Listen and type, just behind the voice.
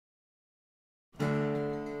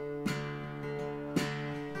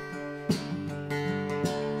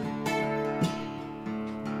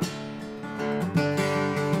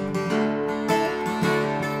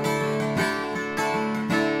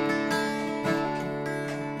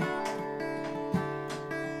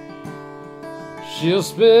She'll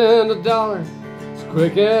spend $1 as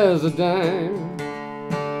quick as a dime.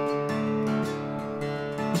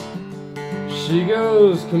 She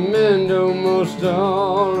goes commando most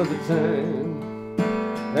all of the time.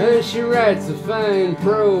 And she writes a fine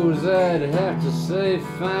prose, I'd have to say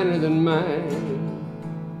finer than mine.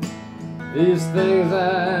 These things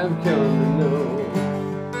I've come to know.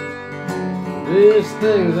 These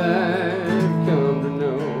things I've come to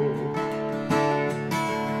know.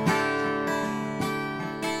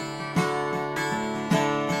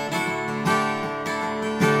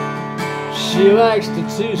 She likes to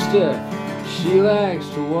two-step, she likes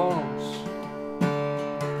to waltz.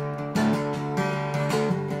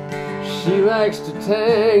 She likes to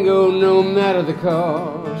tango no matter the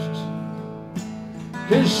cost.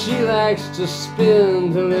 'Cause she likes to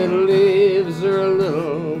spin till it leaves her a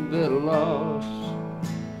little bit lost.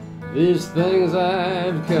 These things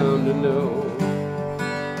I've come to know.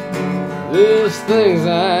 These things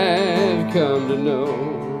I've come to know.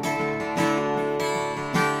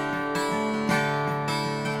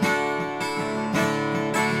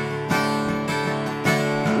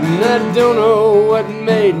 And I don't know what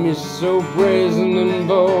made me so brazen and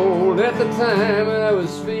bold. At the time I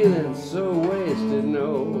was feeling so wasted and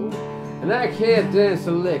old. And I can't dance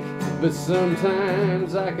a lick, but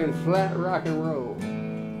sometimes I can flat rock and roll.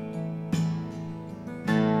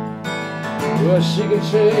 Well, she can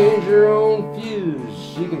change her own fuse,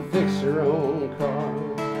 she can fix her own car.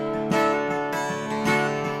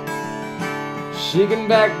 She can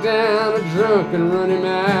back down a drunk and run him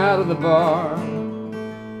out of the bar.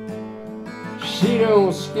 She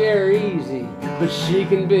don't scare easy, but she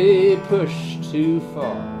can be pushed too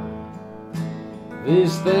far.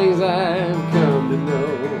 These things I've come to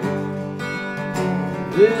know.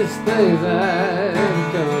 These things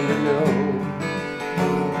I've come to know.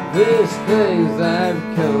 These things I've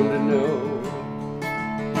come to know.